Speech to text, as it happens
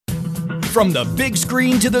From the big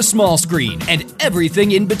screen to the small screen and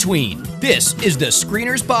everything in between, this is the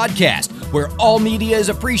Screeners Podcast, where all media is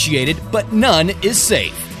appreciated, but none is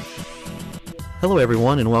safe. Hello,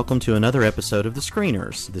 everyone, and welcome to another episode of The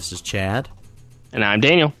Screeners. This is Chad. And I'm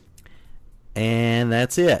Daniel. And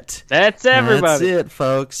that's it. That's everybody. That's it,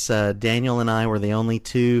 folks. Daniel and I were the only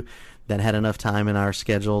two that had enough time in our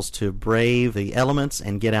schedules to brave the elements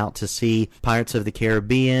and get out to see Pirates of the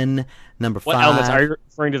Caribbean, number 5. What elements? Are you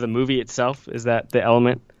referring to the movie itself? Is that the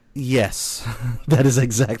element? Yes, that is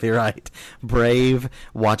exactly right. Brave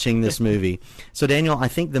watching this movie. So, Daniel, I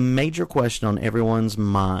think the major question on everyone's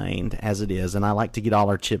mind, as it is, and I like to get all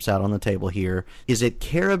our chips out on the table here, is it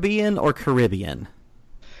Caribbean or Caribbean?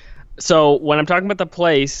 So, when I'm talking about the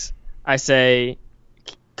place, I say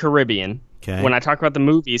Caribbean. Okay. When I talk about the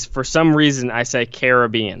movies, for some reason, I say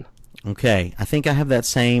Caribbean. Okay, I think I have that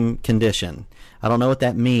same condition. I don't know what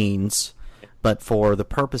that means, but for the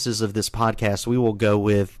purposes of this podcast, we will go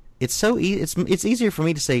with. It's easier for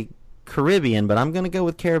me to say Caribbean, but I'm going to go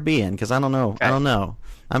with Caribbean because I don't know. Okay. I don't know.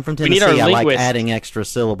 I'm from Tennessee. I like adding extra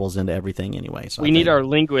syllables into everything anyway. So we need our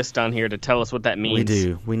linguist on here to tell us what that means. We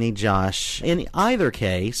do. We need Josh. In either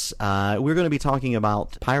case, we're going to be talking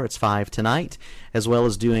about Pirates 5 tonight, as well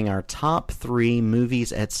as doing our top 3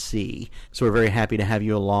 movies at sea. So we're very happy to have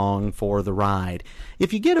you along for the ride.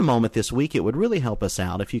 If you get a moment this week, it would really help us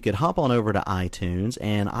out if you could hop on over to iTunes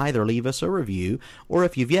and either leave us a review, or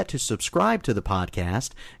if you've yet to subscribe to the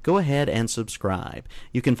podcast, go ahead and subscribe.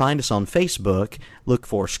 You can find us on Facebook. Look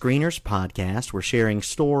for Screeners Podcast. We're sharing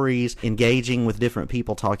stories, engaging with different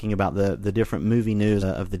people, talking about the different movie news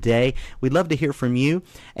of the day. We'd love to hear from you.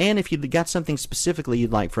 And if you've got something specifically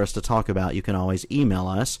you'd like for us to talk about, you can always email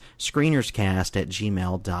us,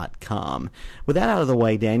 screenerscast@gmail.com. With that out of the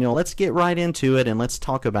way, Daniel, let's get right into it and let's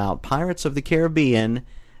talk about Pirates of the Caribbean,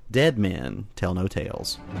 Dead Men Tell No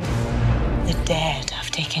Tales. The dead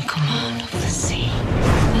have taken command of the sea.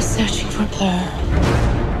 They're searching for Pearl,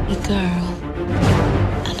 a girl,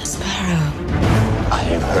 and a sparrow. I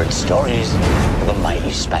have heard stories of a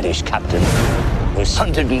mighty Spanish captain whose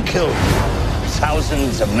son had been killed.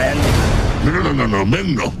 Thousands of men. No,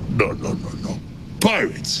 men, no.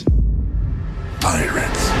 Pirates.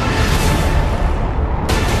 Pirates.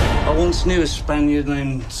 I once knew a Spaniard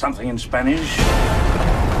named something in Spanish.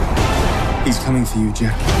 He's coming for you,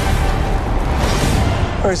 Jack.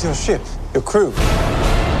 Where's your ship? Your crew?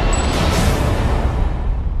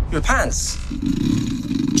 Your pants?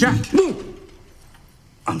 Jack!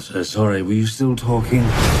 I'm so sorry, were you still talking?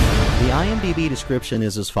 The IMDb description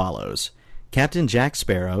is as follows. Captain Jack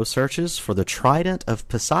Sparrow searches for the Trident of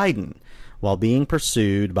Poseidon while being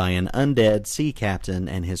pursued by an undead sea captain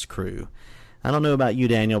and his crew. I don't know about you,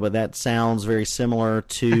 Daniel, but that sounds very similar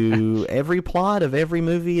to every plot of every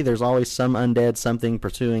movie. There's always some undead something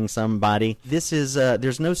pursuing somebody. This is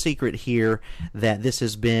there's no secret here that this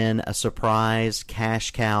has been a surprise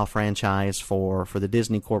cash cow franchise for the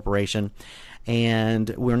Disney Corporation.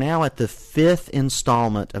 And we're now at the 5th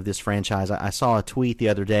installment of this franchise. I saw a tweet the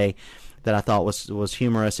other day that I thought was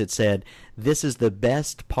humorous. It said, "This is the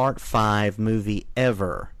best Part 5 movie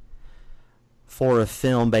ever for a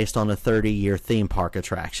film based on a 30-year theme park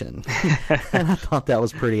attraction." And I thought that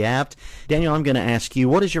was pretty apt. Daniel, I'm going to ask you,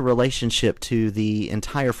 what is your relationship to the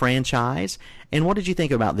entire franchise, and what did you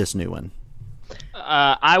think about this new one?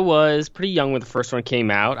 I was pretty young when the first one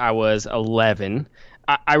came out. I was 11.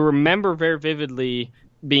 I remember very vividly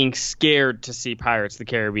being scared to see Pirates of the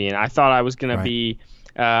Caribbean. I thought I was going to be...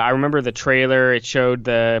 I remember the trailer. It showed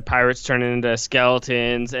the pirates turning into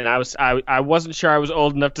skeletons, and I wasn't sure I was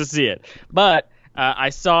old enough to see it. But I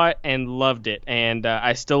saw it and loved it, and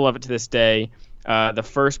I still love it to this day. The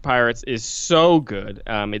first Pirates is so good.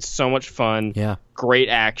 It's so much fun. Yeah. Great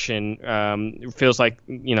action. It feels like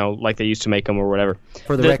like they used to make them or whatever.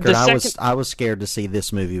 For the record, I was scared to see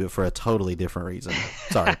this movie, but for a totally different reason.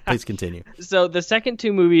 Sorry, please continue. So the second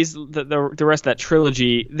 2 movies, the rest of that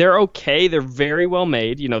trilogy, they're okay. They're very well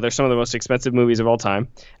made. They're some of the most expensive movies of all time,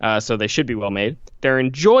 so they should be well made. They're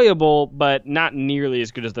enjoyable, but not nearly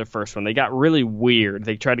as good as the first one. They got really weird.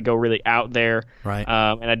 They tried to go really out there, right?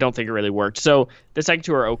 And I don't think it really worked. So the second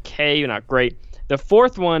 2 are okay, not great. The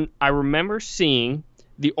fourth one, I remember seeing.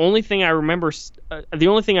 The only thing I remember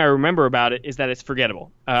about it is that it's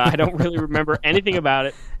forgettable. I don't really remember anything about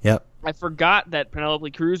it. Yep. I forgot that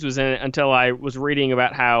Penelope Cruz was in it until I was reading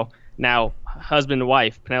about how now husband and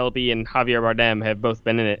wife, Penelope and Javier Bardem, have both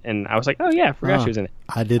been in it, and I was like, oh yeah, I forgot she was in it.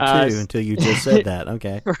 I did too, until you just said that.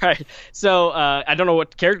 Okay. Right. So I don't know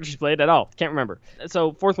what character she played at all. Can't remember.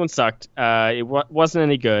 So fourth one sucked. It wasn't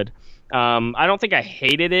any good. I don't think I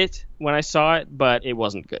hated it when I saw it, but it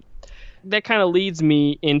wasn't good. that kind of leads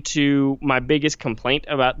me into my biggest complaint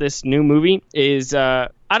about this new movie is I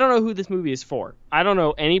don't know who this movie is for. I don't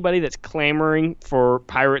know anybody that's clamoring for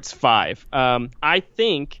Pirates 5. I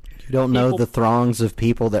think... You don't know the throngs of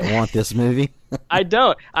people that want this movie? I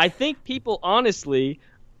don't. I think people honestly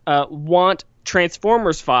want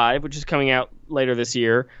Transformers 5, which is coming out later this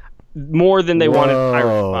year, more than they wanted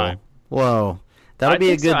Pirates 5. Whoa. That'd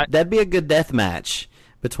be a good death match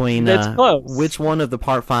between which one of the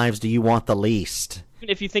Part 5s do you want the least?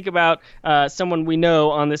 If you think about someone we know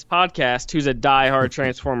on this podcast who's a diehard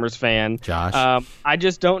Transformers fan, Josh, I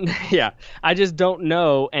just don't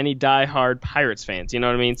know any diehard Pirates fans. You know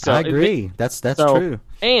what I mean? So I agree. That's true.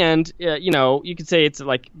 And you could say it's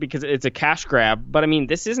like because it's a cash grab, but I mean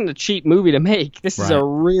this isn't a cheap movie to make. This is a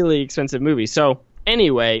really expensive movie. So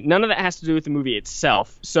anyway, none of that has to do with the movie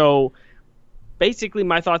itself. So basically,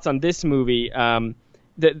 my thoughts on this movie.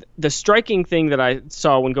 The striking thing that I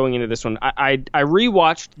saw when going into this one, I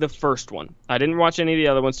rewatched the first one. I didn't watch any of the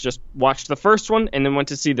other ones, just watched the first one and then went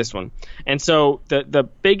to see this one. And so the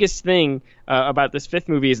biggest thing about this fifth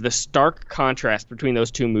movie is the stark contrast between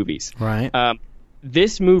those two movies. Right.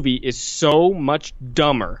 This movie is so much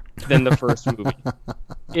dumber than the first movie.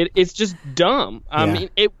 It's just dumb. I mean,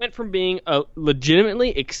 it went from being a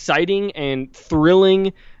legitimately exciting and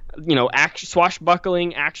thrilling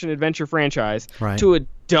swashbuckling action adventure franchise to a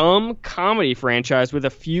dumb comedy franchise with a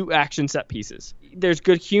few action set pieces. There's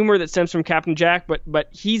good humor that stems from Captain Jack, but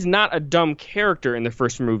he's not a dumb character in the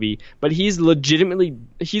first movie, but he's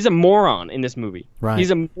a moron in this movie. Right.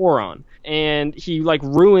 He's a moron, and he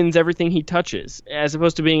ruins everything he touches, as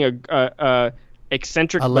opposed to being a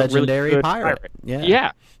eccentric, legendary really pirate.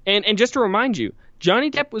 Yeah. And just to remind you,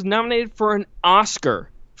 Johnny Depp was nominated for an Oscar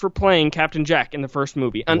for playing Captain Jack in the first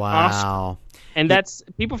movie. Wow. And that's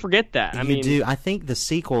people forget that. I think the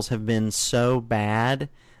sequels have been so bad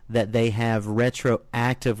that they have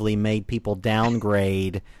retroactively made people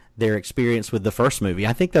downgrade their experience with the first movie.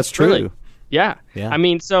 I think that's true. Really? Yeah. I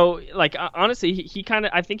mean, so honestly, he kind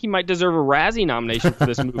of I think he might deserve a Razzie nomination for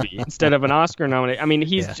this movie instead of an Oscar nomination. I mean,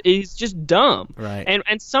 he's just dumb. Right.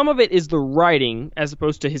 And some of it is the writing as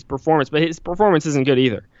opposed to his performance, but his performance isn't good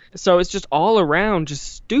either. So it's just all around just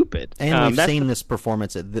stupid. And we've seen this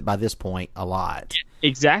performance by this point a lot.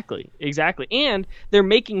 Exactly. And they're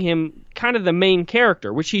making him kind of the main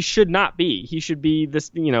character, which he should not be. He should be this,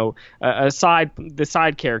 the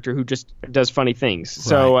side character who just does funny things.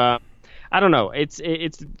 So I don't know. It's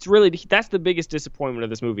really that's the biggest disappointment of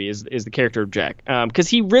this movie is the character of Jack, because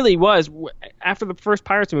he really was, after the first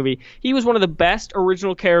Pirates movie, he was one of the best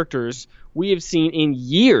original characters we have seen in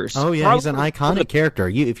years. Oh yeah, he's an iconic character.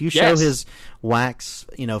 If you show his wax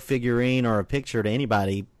figurine or a picture to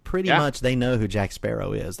anybody, pretty much they know who Jack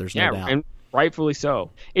Sparrow is. There's no doubt. And rightfully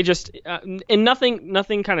so. It just and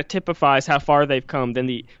nothing kind of typifies how far they've come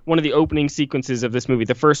than one of the opening sequences of this movie,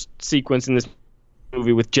 the first sequence in this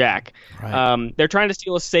movie with Jack. Right. They're trying to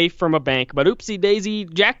steal a safe from a bank, but oopsie daisy,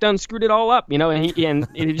 Jack done screwed it all up, and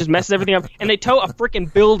he just messes everything up. And they tow a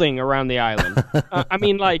freaking building around the island. I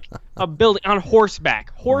mean, like a building on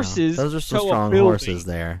horseback. Horses. Wow. Those are some strong horses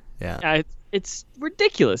there. Yeah. It's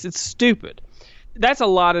ridiculous. It's stupid. That's a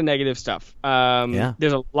lot of negative stuff.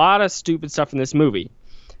 There's a lot of stupid stuff in this movie,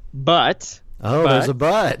 but there's a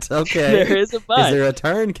but. Okay. There is a but. Is there a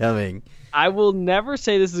turn coming? I will never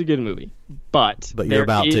say this is a good movie, but you're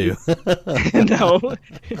about to. No,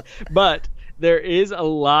 but there is a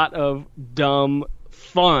lot of dumb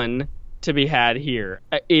fun to be had here.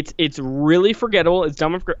 It's really forgettable. It's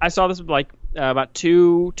dumb. I saw this about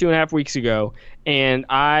 2.5 weeks ago, and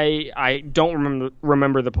I don't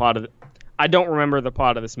remember the plot of it. I don't remember the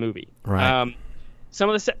plot of this movie. Right. Some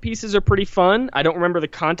of the set pieces are pretty fun. I don't remember the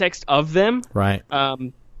context of them. Right.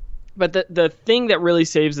 But the thing that really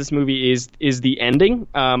saves this movie is the ending.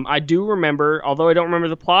 I do remember, although I don't remember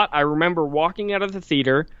the plot, I remember walking out of the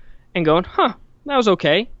theater and going, that was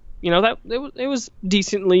okay. It was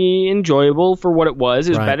decently enjoyable for what it was.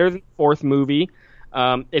 It was better than the fourth movie.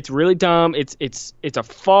 It's really dumb. It's a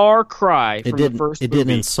far cry from the first movie. It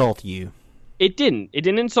didn't insult you. It didn't. It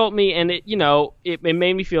didn't insult me, and it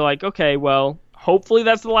made me feel like, okay, well, hopefully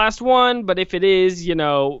that's the last one, but if it is,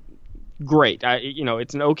 great.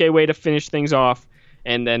 It's an okay way to finish things off,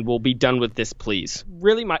 and then we'll be done with this, please.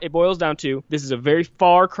 Really, it boils down to this is a very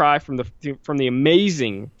far cry from the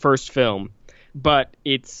amazing first film, but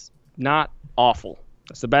it's not awful.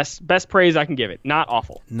 That's the best praise I can give it. Not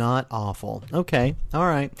awful. Not awful. Okay. All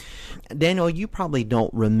right. Daniel, you probably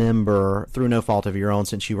don't remember, through no fault of your own,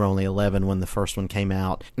 since you were only 11 when the first one came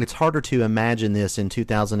out. It's harder to imagine this in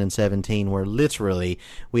 2017, where literally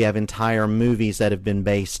we have entire movies that have been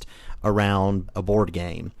based around a board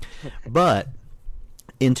game. But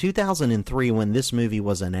in 2003, when this movie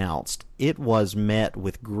was announced, it was met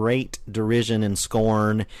with great derision and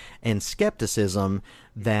scorn and skepticism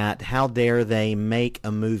that how dare they make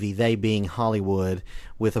a movie, they being Hollywood,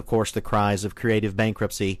 with, of course, the cries of creative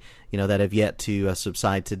bankruptcy, that have yet to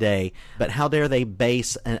subside today. But how dare they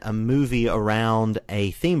base a movie around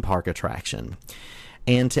a theme park attraction?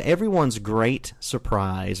 And to everyone's great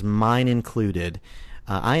surprise, mine included,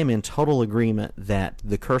 I am in total agreement that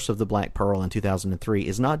The Curse of the Black Pearl in 2003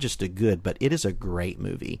 is not just a good, but it is a great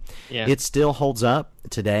movie. Yeah. It still holds up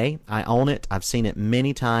today. I own it. I've seen it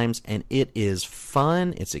many times, and it is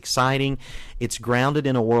fun. It's exciting. It's grounded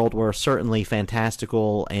in a world where certainly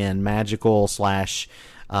fantastical and magical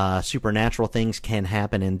 / supernatural things can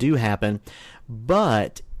happen and do happen,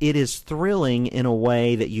 but it is thrilling in a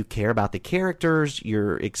way that you care about the characters,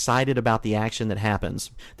 you're excited about the action that happens.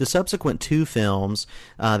 The subsequent two films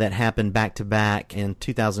that happened back-to-back in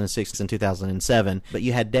 2006 and 2007, but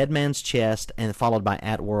you had Dead Man's Chest and followed by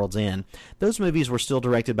At World's End. Those movies were still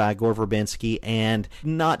directed by Gore Verbinski and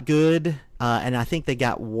not good, and I think they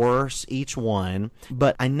got worse each one,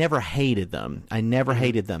 but I never hated them.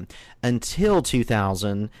 Until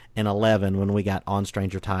 2011 when we got On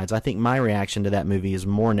Stranger Tides. I think my reaction to that movie is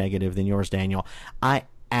more negative than yours, Daniel. I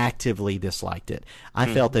actively disliked it. I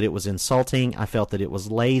felt that it was insulting. I felt that it was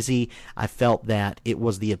lazy. I felt that it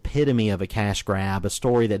was the epitome of a cash grab, a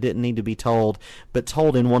story that didn't need to be told, but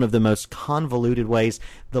told in one of the most convoluted ways.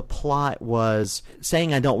 The plot was,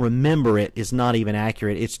 saying I don't remember it is not even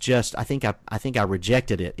accurate. It's just, I think I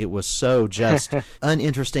rejected it. It was so just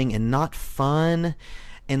uninteresting and not fun.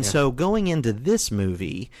 And so going into this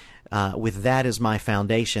movie, with that as my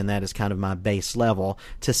foundation, that is kind of my base level,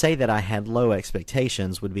 to say that I had low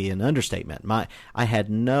expectations would be an understatement. I had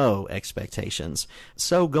no expectations.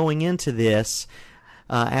 So going into this,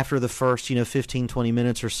 after the first 15, 20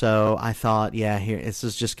 minutes or so, I thought, this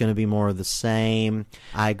is just going to be more of the same.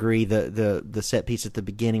 I agree, the set piece at the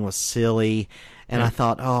beginning was silly. And I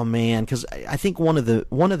thought, oh man, because I think one of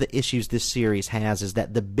the issues this series has is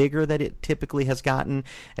that the bigger that it typically has gotten,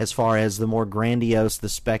 as far as the more grandiose the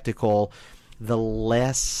spectacle, the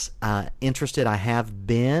less interested I have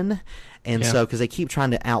been. And so, because they keep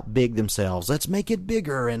trying to outbig themselves, let's make it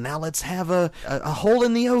bigger, and now let's have a hole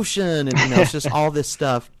in the ocean, and it's just all this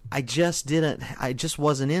stuff. I just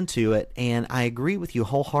wasn't into it, and I agree with you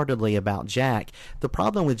wholeheartedly about Jack. The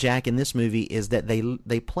problem with Jack in this movie is that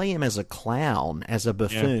they play him as a clown, as a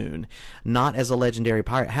buffoon, not as a legendary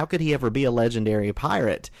pirate. How could he ever be a legendary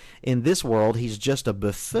pirate? In this world, he's just a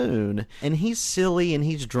buffoon, and he's silly and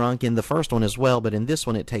he's drunk in the first one as well, but in this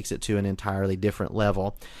one it takes it to an entirely different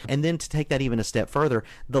level. And then to take that even a step further,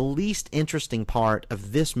 the least interesting part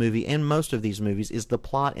of this movie and most of these movies is the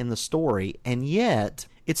plot and the story, and yet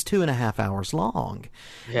it's 2.5 hours long.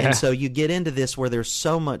 And so you get into this where there's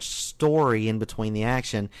so much story in between the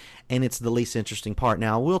action, and it's the least interesting part.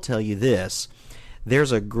 Now, I will tell you this.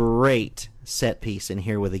 There's a great set piece in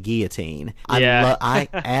here with a guillotine. I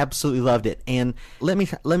absolutely loved it. And let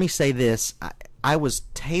me say this. I was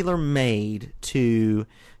tailor-made to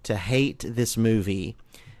hate this movie.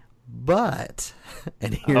 But,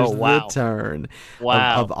 and here's the turn,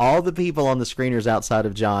 of all the people on the screeners outside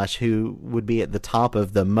of Josh who would be at the top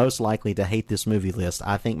of the most likely to hate this movie list,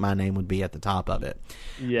 I think my name would be at the top of it.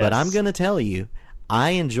 Yes. But I'm going to tell you,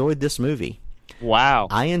 I enjoyed this movie. Wow.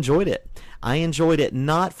 I enjoyed it.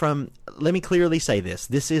 Not from, let me clearly say this.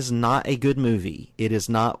 This is not a good movie. It is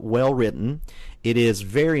not well written. It is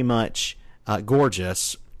very much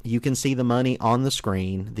gorgeous. You can see the money on the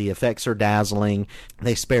screen. The effects are dazzling.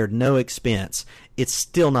 They spared no expense. It's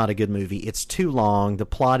still not a good movie. It's too long. The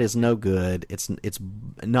plot is no good. It's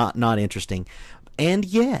not interesting. And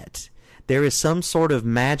yet, there is some sort of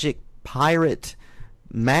pirate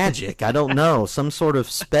magic. I don't know. Some sort of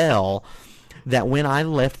spell that when I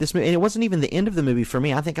left this movie, and it wasn't even the end of the movie for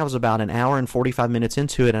me. I think I was about an hour and 45 minutes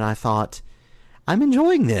into it, and I thought, I'm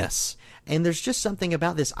enjoying this. And there's just something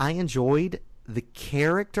about this. I enjoyed the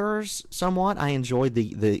characters somewhat. I enjoyed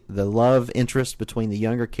the love interest between the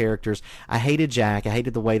younger characters. I hated Jack. I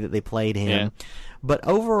hated the way that they played him. Yeah. But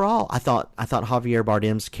overall, I thought Javier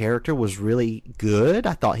Bardem's character was really good.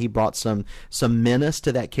 I thought he brought some menace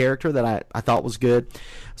to that character that I thought was good.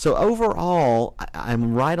 So overall,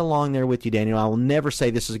 I'm right along there with you, Daniel. I will never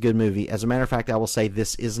say this is a good movie. As a matter of fact, I will say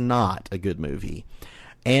this is not a good movie.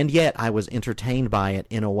 And yet, I was entertained by it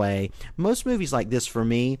in a way. Most movies like this, for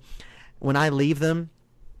me, when I leave them,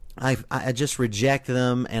 I just reject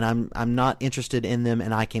them, and I'm not interested in them,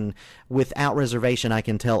 and I can, without reservation, I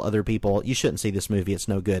can tell other people, you shouldn't see this movie, it's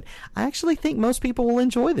no good. I actually think most people will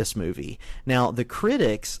enjoy this movie. Now, the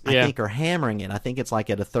critics, I think, are hammering it. I think it's like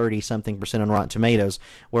at a 30-something% on Rotten Tomatoes,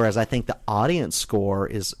 whereas I think the audience score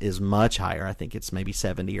is much higher. I think it's maybe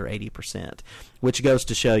 70 or 80%, which goes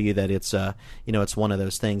to show you that it's it's one of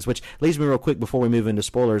those things. Which leads me real quick before we move into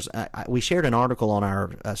spoilers. We shared an article on our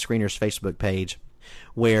Screeners Facebook page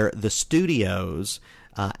where the studios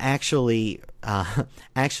actually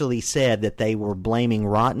said that they were blaming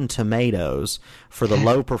Rotten Tomatoes for the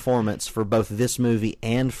low performance for both this movie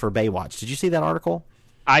and for Baywatch. Did you see that article?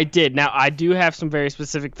 I did. Now, I do have some very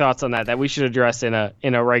specific thoughts on that we should address in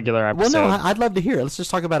a regular episode. Well, no, I'd love to hear it. Let's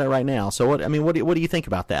just talk about it right now. So, what do you think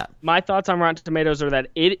about that? My thoughts on Rotten Tomatoes are that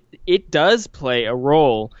it does play a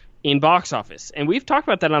role in box office, and we've talked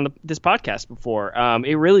about that on this podcast before.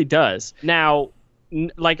 It really does. Now,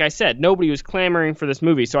 like I said, nobody was clamoring for this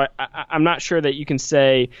movie, so I'm not sure that you can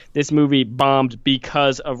say this movie bombed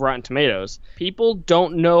because of Rotten Tomatoes. People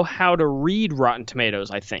don't know how to read Rotten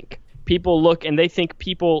Tomatoes, I think. People look and they think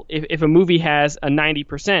if a movie has a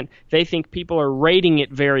 90%, they think people are rating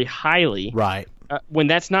it very highly. Right. When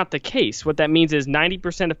that's not the case. What that means is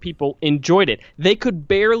 90% of people enjoyed it. They could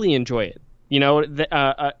barely enjoy it.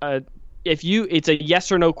 It's a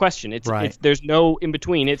yes or no question. There's no in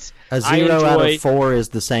between. It's a 0 out of 4 is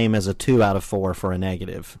the same as a 2 out of 4 for a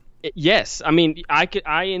negative. Yes, I mean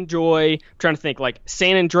I enjoy. I'm trying to think, like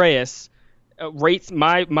San Andreas rates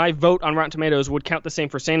my vote on Rotten Tomatoes would count the same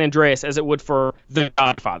for San Andreas as it would for The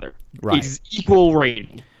Godfather. Right. It's equal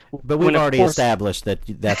rating. But we've already established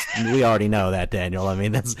that's we already know that, Daniel. I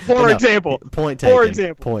mean, that's example. Point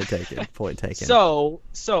taken. Point taken. So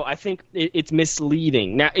I think it's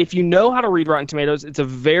misleading. Now, if you know how to read Rotten Tomatoes, it's a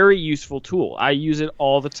very useful tool. I use it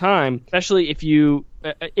all the time, especially if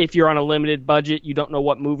you're on a limited budget, you don't know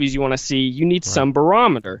what movies you want to see. You need some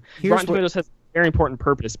barometer. Rotten Tomatoes has a very important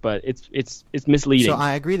purpose, but it's misleading. So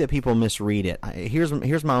I agree that people misread it.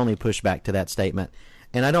 Here's my only pushback to that statement.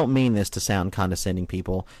 And I don't mean this to sound condescending,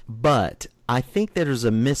 people, but I think there's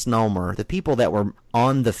a misnomer. The people that were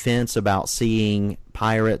on the fence about seeing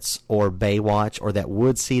Pirates or Baywatch, or that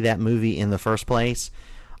would see that movie in the first place,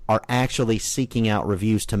 are actually seeking out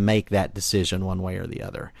reviews to make that decision one way or the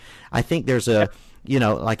other. I think there's I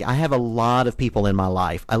have a lot of people in my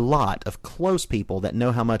life, a lot of close people that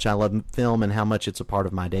know how much I love film and how much it's a part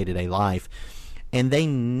of my day-to-day life, and they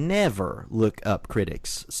never look up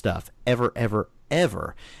critics' stuff, ever,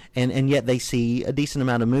 and yet they see a decent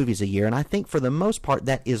amount of movies a year, and I think for the most part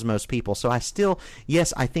that is most people. So I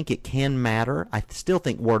think it can matter. I still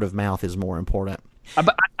think word of mouth is more important.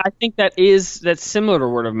 But I think that's similar to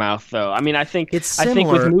word of mouth, though. I mean, I think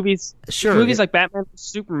with movies, movies like Batman,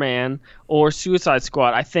 Superman, or Suicide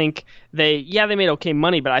Squad, I think they made okay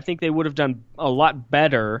money, but I think they would have done a lot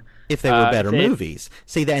better if they were better movies.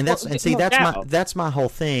 See that, that's my whole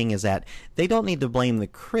thing, is that they don't need to blame the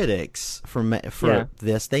critics for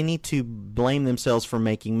this. They need to blame themselves for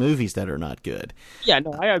making movies that are not good. Yeah,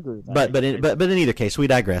 no, I agree with that. But in either case, we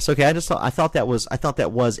digress. Okay, I thought that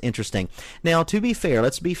was interesting. Now,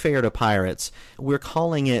 let's be fair to Pirates. We're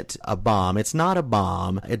calling it a bomb. It's not a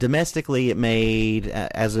bomb. Domestically, it made,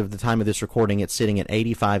 as of the time of this recording, it's sitting at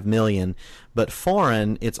 $85 million. But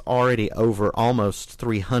foreign, it's already over almost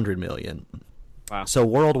 $300 million. Wow. So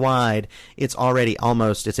worldwide, it's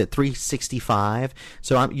at 365.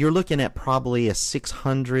 So you're looking at probably a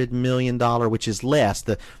 $600 million, which is less.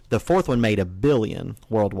 The fourth one made $1 billion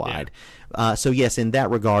worldwide. Yeah. So yes, in that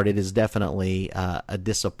regard, it is definitely a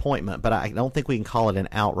disappointment. But I don't think we can call it an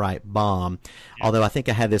outright bomb. Yeah. Although I think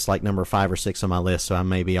I had this like number 5 or 6 on my list, so I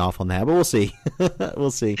may be off on that. But we'll see.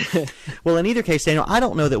 We'll see. Well, in either case, Daniel, I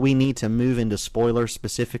don't know that we need to move into spoilers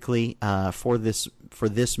specifically for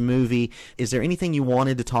this movie. Is there anything you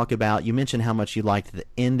wanted to talk about? You mentioned how much you liked the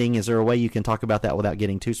ending. Is there a way you can talk about that without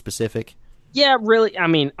getting too specific? Yeah, really. I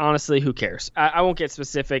mean, honestly, who cares? I won't get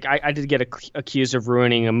specific. I did get accused of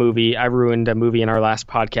ruining a movie. I ruined a movie in our last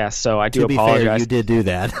podcast, so I do apologize. To be fair, you did do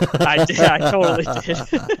that. I did. I totally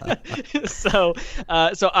did. So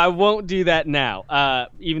I won't do that now.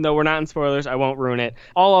 Even though we're not in spoilers, I won't ruin it.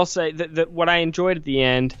 All I'll say that what I enjoyed at the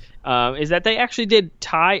end is that they actually did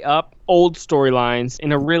tie up old storylines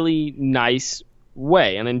in a really nice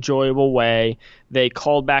way, an enjoyable way. They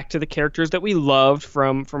called back to the characters that we loved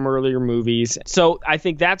from earlier movies. So I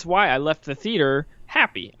think that's why I left the theater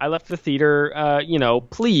happy. I left the theater,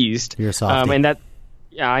 pleased. You're a softie. And that,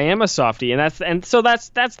 yeah, I am a softie, and so that's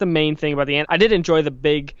the main thing about the end. I did enjoy the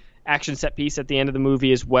big action set piece at the end of the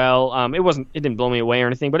movie as well. It didn't blow me away or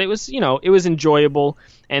anything, but it was, it was enjoyable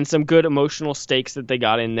and some good emotional stakes that they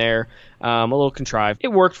got in there. A little contrived. It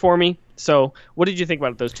worked for me. So what did you think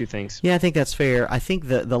about those two things? Yeah, I think that's fair. I think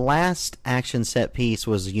the last action set piece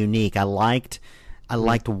was unique. I liked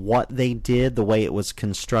what they did, the way it was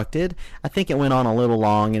constructed. I think it went on a little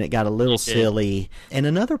long and it got a little silly. And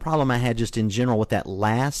another problem I had just in general with that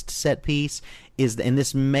last set piece is, and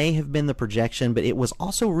this may have been the projection, but it was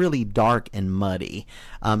also really dark and muddy.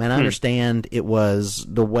 And I understand it was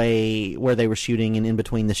the way where they were shooting and in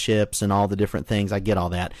between the ships and all the different things. I get all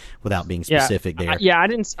that without being specific there. I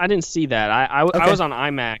didn't see that. I was on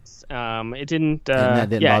IMAX. It didn't. And that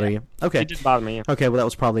didn't bother you? Okay. It didn't bother me. Yeah. Okay, well that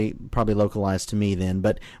was probably localized to me then.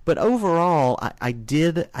 But overall, I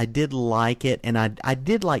did like it, and I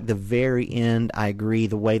did like the very end. I agree,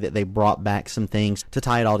 the way that they brought back some things to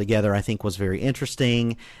tie it all together, I think was very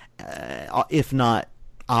interesting, if not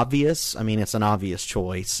obvious. I mean, it's an obvious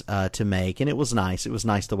choice to make, and it was nice. It was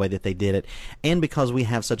nice the way that they did it, and because we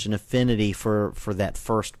have such an affinity for that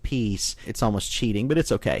first piece, it's almost cheating, but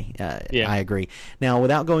it's okay. I agree. Now,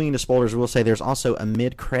 without going into spoilers, we'll say there's also a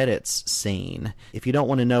mid-credits scene. If you don't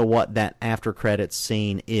want to know what that after-credits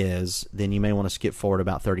scene is, then you may want to skip forward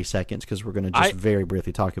about 30 seconds, because we're going to just very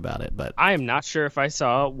briefly talk about it. But I am not sure if I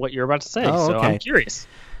saw what you're about to say, so I'm curious.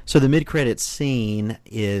 So the mid-credits scene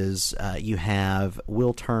is you have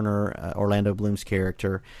Will Turner, Orlando Bloom's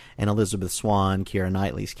character, and Elizabeth Swann, Keira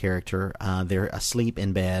Knightley's character. They're asleep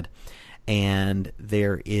in bed, and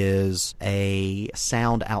there is a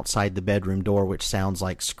sound outside the bedroom door which sounds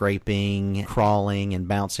like scraping, crawling, and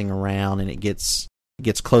bouncing around, and it gets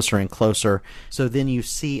closer and closer. So then you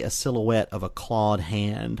see a silhouette of a clawed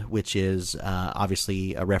hand, which is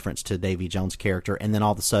obviously a reference to Davy Jones' character, and then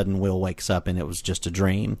all of a sudden Will wakes up and it was just a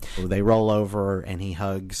dream. So they roll over and he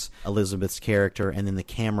hugs Elizabeth's character, and then the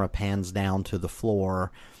camera pans down to the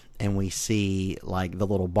floor and we see like the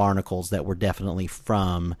little barnacles that were definitely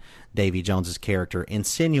from Davy Jones's character,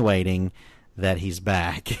 insinuating that he's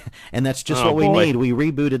back. And that's just what we need. We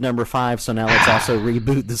rebooted number 5, so now let's also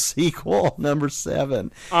reboot the sequel, number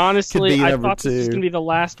 7. Honestly, I thought this was going to be the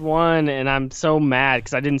last one, and I'm so mad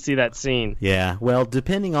because I didn't see that scene. Yeah, well,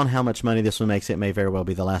 depending on how much money this one makes, it may very well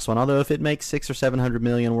be the last one. Although if it makes 600 or 700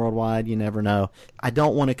 million worldwide, you never know. I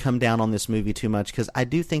don't want to come down on this movie too much, because I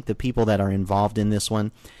do think the people that are involved in this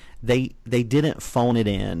one, they didn't phone it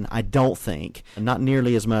in, I don't think. Not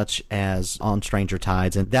nearly as much as on Stranger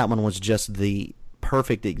Tides, and that one was just the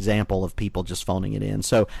perfect example of people just phoning it in.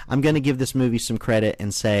 So I'm going to give this movie some credit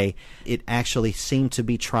and say it actually seemed to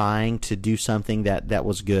be trying to do something that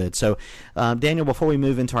was good. So Daniel, before we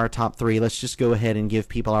move into our top 3, let's just go ahead and give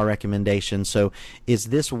people our recommendations. So is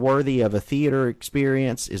this worthy of a theater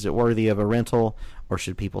experience? Is it worthy of a rental? Or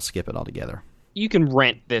should people skip it altogether? You can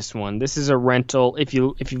rent this one. This is a rental. If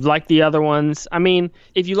you like the other ones, I mean,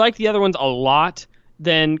 if you like the other ones a lot,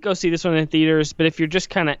 then go see this one in theaters. But if you're just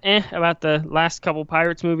kind of about the last couple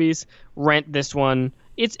Pirates movies, rent this one.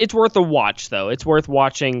 It's worth a watch, though. It's worth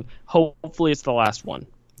watching. Hopefully it's the last one.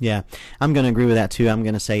 Yeah, I'm going to agree with that, too. I'm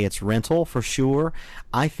going to say it's rental for sure.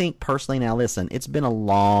 I think personally, now listen, it's been a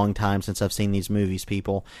long time since I've seen these movies,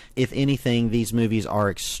 people. If anything, these movies are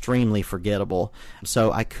extremely forgettable.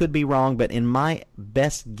 So I could be wrong, but in my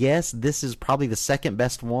best guess, this is probably the second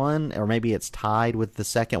best one, or maybe it's tied with the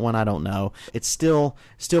second one. I don't know. It's still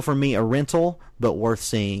for me a rental, but worth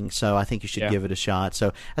seeing. So I think you should give it a shot.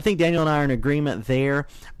 So I think Daniel and I are in agreement there.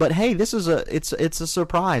 But hey, this is it's a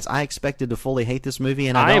surprise. I expected to fully hate this movie,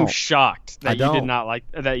 and I am shocked that you did not like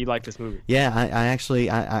that. You liked this movie. Yeah, I actually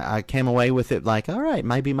I came away with it like, all right,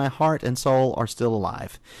 maybe my heart and soul are still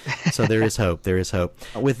alive. So there is hope. There is hope.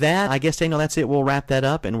 With that, I guess, Daniel, that's it. We'll wrap that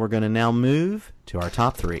up, and we're going to now move to our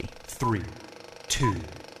top 3. 3, 2,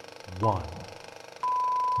 1.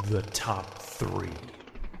 The top 3.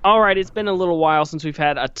 All right, it's been a little while since we've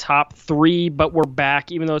had a top 3, but we're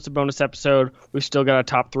back. Even though it's a bonus episode, we've still got a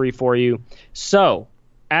top 3 for you. So,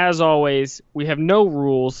 as always, we have no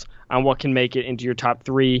rules on what can make it into your top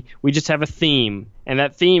 3. We just have a theme, and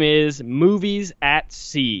that theme is movies at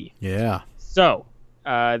sea. Yeah. So,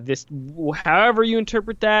 however you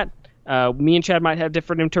interpret that, me and Chad might have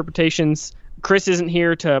different interpretations. Chris isn't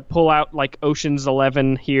here to pull out like Ocean's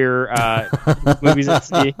 11 here, movies at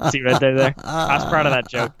sea. See right there? I was proud of that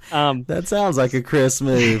joke. That sounds like a Chris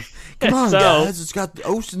move. Come on, guys, it's got the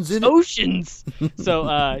oceans in it. Oceans!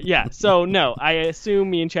 So, So, no, I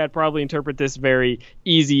assume me and Chad probably interpret this very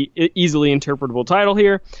easily interpretable title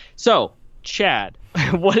here. So, Chad,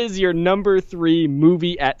 what is your number 3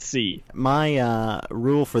 movie at sea? My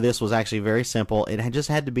rule for this was actually very simple. It just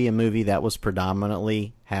had to be a movie that was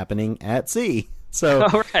predominantly happening at sea. So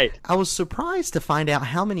All right. I was surprised to find out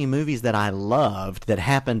how many movies that I loved that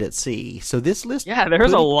happened at sea. So this list,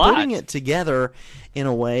 there's a lot. Putting it together in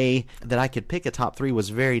a way that I could pick a top 3 was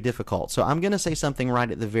very difficult. So I'm going to say something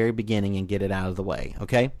right at the very beginning and get it out of the way,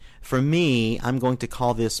 okay? For me, I'm going to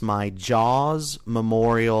call this my Jaws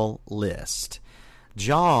Memorial List.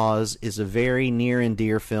 Jaws is a very near and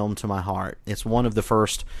dear film to my heart. It's one of the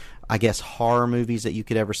first, I guess, horror movies that you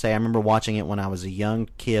could ever say. I remember watching it when I was a young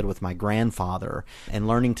kid with my grandfather and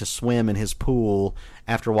learning to swim in his pool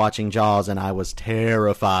after watching Jaws, and I was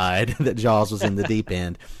terrified that Jaws was in the deep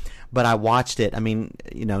end. But I watched it, I mean,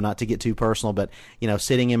 not to get too personal, but,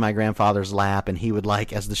 sitting in my grandfather's lap, and he would,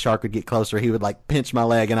 as the shark would get closer, he would, pinch my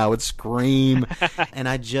leg, and I would scream. And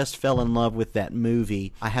I just fell in love with that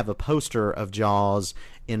movie. I have a poster of Jaws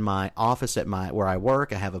in my office where I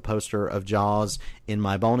work. I have a poster of Jaws in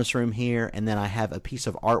my bonus room here, and then I have a piece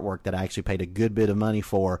of artwork that I actually paid a good bit of money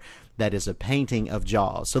for that is a painting of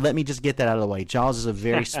Jaws. So let me just get that out of the way. Jaws is a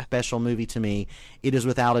very special movie to me. It is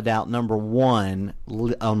without a doubt number 1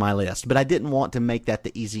 on my list, but I didn't want to make that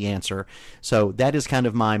the easy answer. So that is kind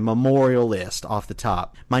of my memorial list off the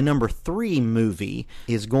top. My number 3 movie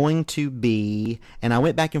is going to be, and I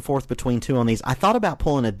went back and forth between 2 on these. I thought about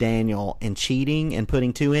pulling a Daniel and cheating and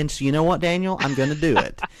putting 2 in. So you know what, Daniel? I'm going to do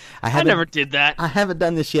it. I never did that. I haven't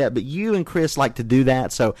done this yet, but you and Chris like to do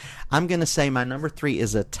that. So I'm going to say my number 3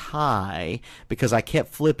 is a tie because I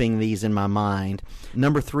kept flipping these in my mind.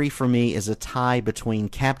 Number 3 for me is a tie between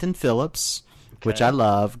Captain Phillips, which I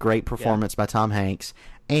love, great performance by Tom Hanks,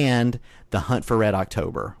 and The Hunt for Red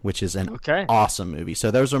October, which is an awesome movie.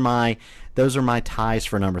 So those are my ties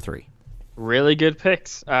for number 3. Really good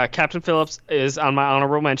picks. Captain Phillips is on my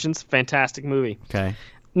honorable mentions. Fantastic movie. Okay.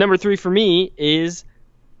 Number 3 for me is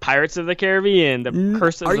Pirates of the Caribbean, The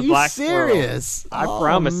Curse of the Black Pearl. Are you serious? I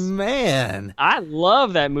promise. Man. I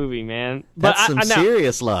love that movie, man. That's some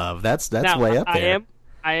serious love. That's way up there.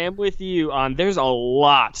 I am with you on there's a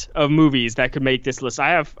lot of movies that could make this list.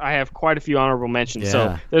 I have quite a few honorable mentions,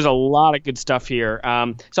 so there's a lot of good stuff here.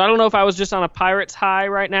 So I don't know if I was just on a Pirates high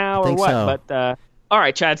right now or what, so. But all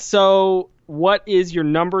right, Chad. So what is your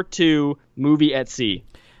number 2 movie at sea?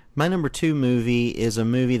 My number 2 movie is a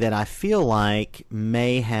movie that I feel like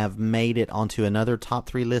may have made it onto another top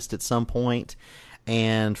 3 list at some point,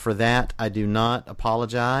 and for that I do not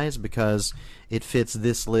apologize because it fits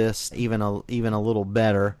this list even a little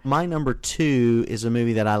better. My number 2 is a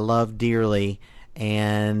movie that I love dearly,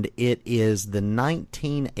 and it is the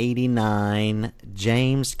 1989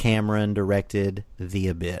 James Cameron directed The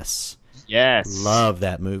Abyss. Yes. Love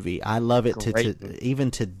that movie. I love it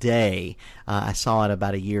even today. I saw it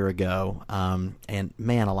about a year ago, and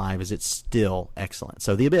man alive, is it still excellent.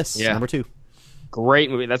 So The Abyss, number 2. Great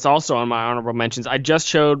movie. That's also on my honorable mentions. I just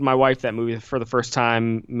showed my wife that movie for the first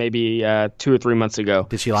time maybe 2 or 3 months ago.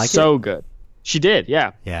 Did she like it? So good. She did,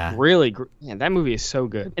 yeah. Yeah. Really, man, that movie is so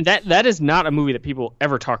good. And that is not a movie that people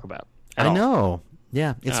ever talk about at all. I know.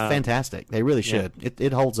 Yeah, it's fantastic. They really should. Yeah.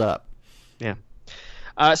 It holds up. Yeah.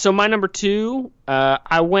 So my number 2,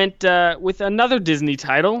 I went with another Disney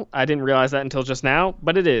title. I didn't realize that until just now,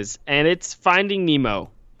 but it is. And it's Finding Nemo.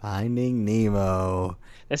 Finding Nemo.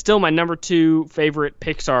 That's still my number 2 favorite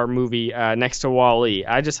Pixar movie next to WALL-E.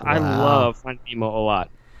 I love Finding Nemo a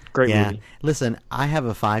lot. Great movie. Listen, I have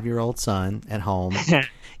a 5-year-old son at home. And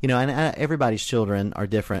everybody's children are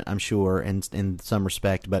different, I'm sure, in some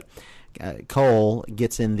respect, but Cole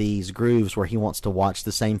gets in these grooves where he wants to watch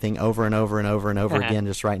the same thing over and over and over and over again,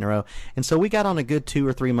 just right in a row. And so we got on a good 2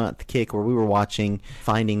 or 3 month kick where we were watching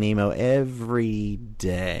Finding Nemo every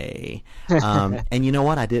day. And you know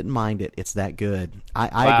what? I didn't mind it. It's that good.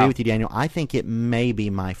 I agree with you, Daniel. I think it may be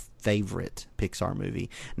my favorite Pixar movie.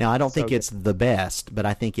 Now, I don't think it's the best, but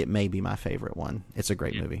I think it may be my favorite one. It's a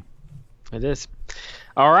great movie. It is.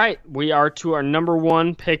 All right. We are to our number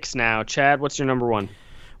 1 picks now. Chad, what's your number 1?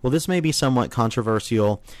 Well, this may be somewhat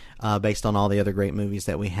controversial based on all the other great movies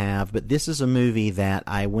that we have, but this is a movie that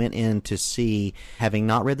I went in to see having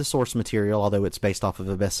not read the source material, although it's based off of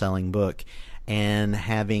a best-selling book, and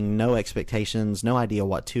having no expectations, no idea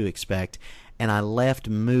what to expect. And I left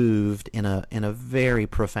moved in a very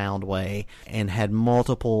profound way and had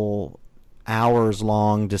multiple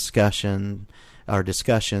hours-long discussions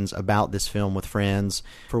about this film with friends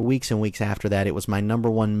for weeks and weeks after that. It was my number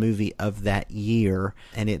 1 movie of that year,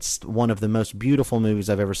 and it's one of the most beautiful movies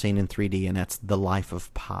I've ever seen in 3D, and that's The Life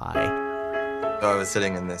of Pi. So I was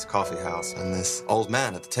sitting in this coffee house, and this old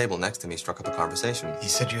man at the table next to me struck up a conversation. He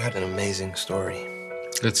said you had an amazing story.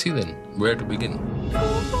 Let's see then. Where to begin?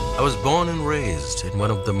 I was born and raised in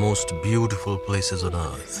one of the most beautiful places on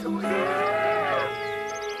earth.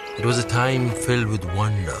 It was a time filled with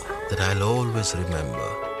wonder that I'll always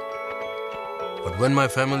remember. But when my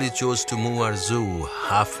family chose to move our zoo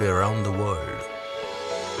halfway around the world,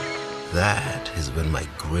 that is when my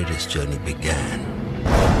greatest journey began.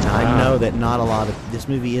 I know that not a lot of this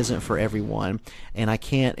movie isn't for everyone, and I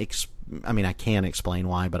can explain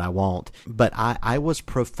why, but I won't. But I was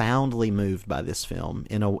profoundly moved by this film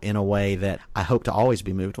in a way that I hope to always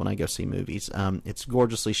be moved when I go see movies. It's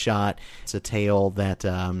gorgeously shot. It's a tale that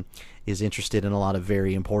is interested in a lot of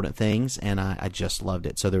very important things, and I just loved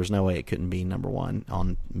it. So there's no way it couldn't be number one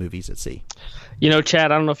on movies at sea. You know,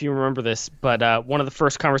 Chad, I don't know if you remember this, but one of the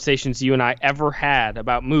first conversations you and I ever had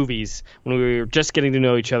about movies when we were just getting to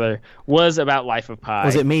know each other was about Life of Pi.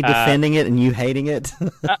 Was it me defending it and you hating it?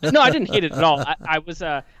 No, I didn't hate it at all. I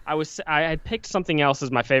had picked something else as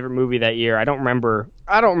my favorite movie that year. I don't remember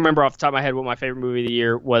off the top of my head what my favorite movie of the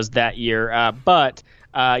year was that year. But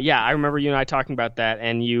I remember you and I talking about that,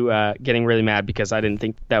 and you getting really mad because I didn't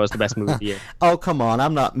think that was the best movie of the year. Oh, come on.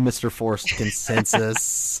 I'm not Mr. Forced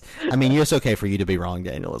Consensus. I mean, it's okay for you to be wrong,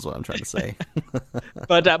 Daniel, is what I'm trying to say.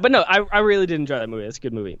 But no, I really did enjoy that movie. It's a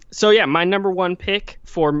good movie. So, yeah, my number one pick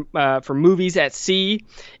for movies at sea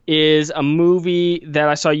is a movie that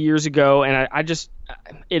I saw years ago, and I just...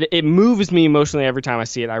 It moves me emotionally every time I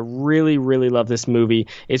see it. I really, really love this movie.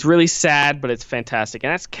 It's really sad, but it's fantastic,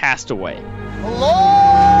 and that's Castaway.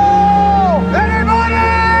 Hello? Anybody?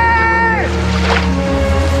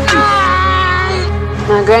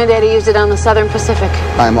 My granddaddy used it on the Southern Pacific.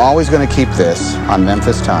 I'm always going to keep this on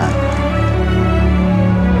Memphis time.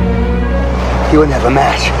 You wouldn't have a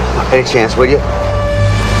match. Any chance, would you?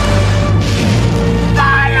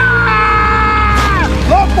 Fire!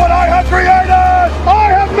 Look what I have created!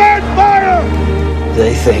 I have made fire!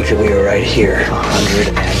 They think that we are right here.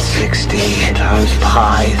 160 times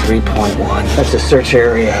pi 3.1. That's a search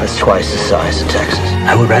area that's twice the size of Texas.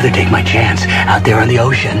 I would rather take my chance out there on the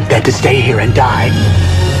ocean than to stay here and die.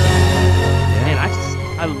 Man,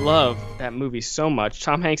 I love that movie so much.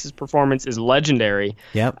 Tom Hanks' performance is legendary.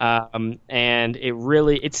 Yep. And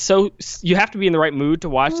it's so, you have to be in the right mood to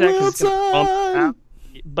watch that because it's gonna bump out.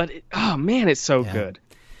 But it's so good.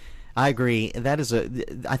 I agree. That is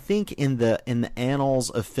I think in the annals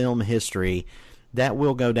of film history, that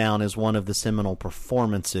will go down as one of the seminal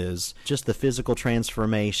performances. Just the physical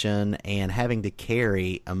transformation and having to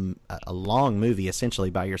carry a long movie essentially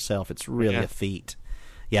by yourself. It's really a feat.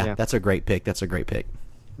 Yeah, that's a great pick.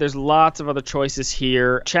 There's lots of other choices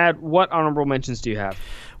here. Chad, what honorable mentions do you have?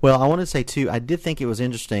 Well, I want to say, too, I did think it was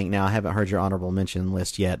interesting. Now, I haven't heard your honorable mention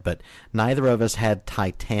list yet, but neither of us had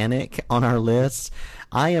Titanic on our lists.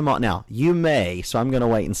 I am on... Now, you may, so I'm going to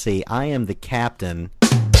wait and see. I am the captain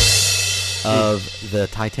of the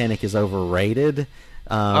Titanic is overrated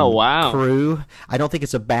crew. I don't think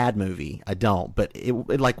it's a bad movie. I don't, but it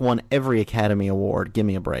won every Academy Award. Give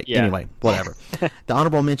me a break. Yeah. Anyway, whatever. The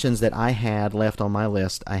honorable mentions that I had left on my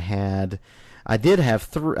list, I did have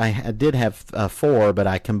 4, but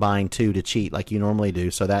I combined 2 to cheat like you normally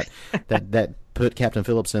do. So that put Captain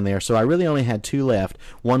Phillips in there. So I really only had 2 left.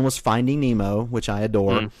 One was Finding Nemo, which I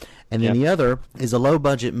adore. And then the other is a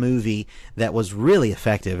low-budget movie that was really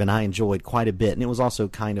effective, and I enjoyed quite a bit. And it was also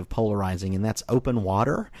kind of polarizing, and that's Open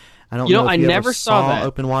Water. I don't know if you never ever saw that.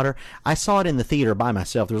 Open Water. I saw it in the theater by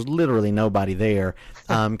myself. There was literally nobody there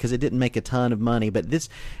because it didn't make a ton of money. But it's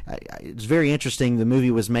very interesting. The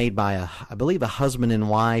movie was made by, I believe, a husband and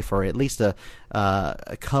wife, or at least a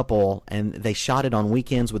couple, and they shot it on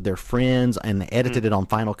weekends with their friends, and they edited it on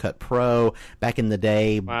Final Cut Pro back in the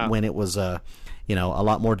day when it was a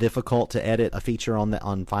lot more difficult to edit a feature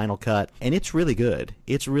on Final Cut, and it's really good.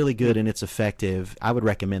 It's really good and it's effective. I would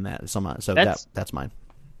recommend that. That's mine.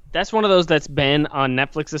 That's one of those that's been on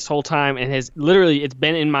Netflix this whole time and it's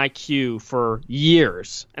been in my queue for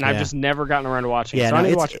years, and I've just never gotten around to watching it. So I need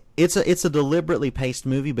to watch it. It's a deliberately paced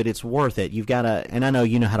movie, but it's worth it. You've got to, and I know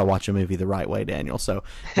you know how to watch a movie the right way, Daniel. So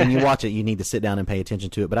when you watch it, you need to sit down and pay attention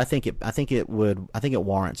to it. But I think it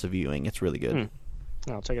warrants a viewing. It's really good.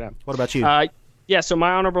 I'll check it out. What about you? Yeah, so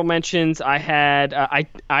my honorable mentions, I had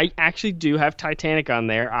I actually do have Titanic on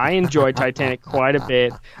there. I enjoyed Titanic quite a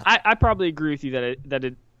bit. I probably agree with you that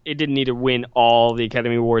it didn't need to win all the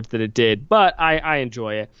Academy Awards that it did, but I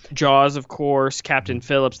enjoy it. Jaws, of course, Captain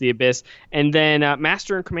Phillips, The Abyss, and then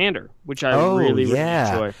Master and Commander, which I really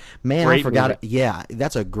enjoy. Man, great I forgot movie. It. Yeah,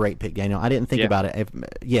 that's a great pick, Daniel. I didn't think about it.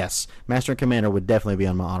 Yes, Master and Commander would definitely be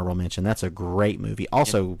on my honorable mention. That's a great movie.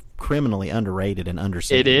 Also, criminally underrated and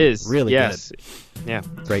underseen. It is. Really yes. good. Yeah.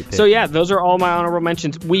 Great pick. So, yeah, those are all my honorable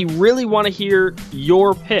mentions. We really want to hear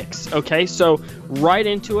your picks, okay? So write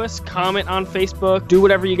into us, comment on Facebook, do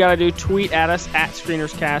whatever you got to do, tweet at us, at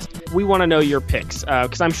ScreenersCast. We want to know your picks,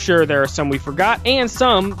 because I'm sure there are some we forgot and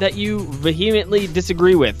some that you vehemently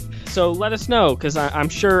disagree with. So let us know, because I'm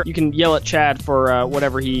sure you can yell at Chad for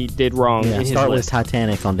whatever he did wrong in his start with list.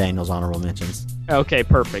 Titanic on Daniel's honorable mentions. Okay,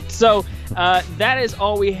 perfect. So that is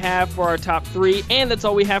all we have for our top 3, and that's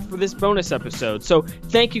all we have for this bonus episode. So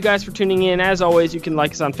thank you guys for tuning in. As always, you can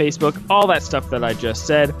like us on Facebook, all that stuff that I just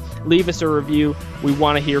said. Leave us a review. We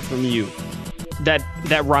want to hear from you.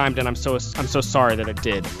 That rhymed, and I'm so sorry that it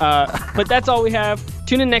did. But that's all we have.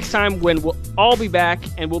 Tune in next time when we'll all be back,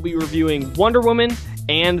 and we'll be reviewing Wonder Woman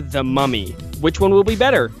and The Mummy. Which one will be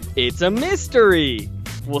better? It's a mystery.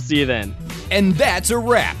 We'll see you then. And that's a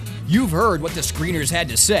wrap. You've heard what the screeners had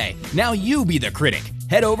to say. Now you be the critic.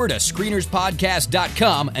 Head over to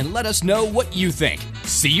screenerspodcast.com and let us know what you think.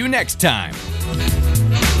 See you next time.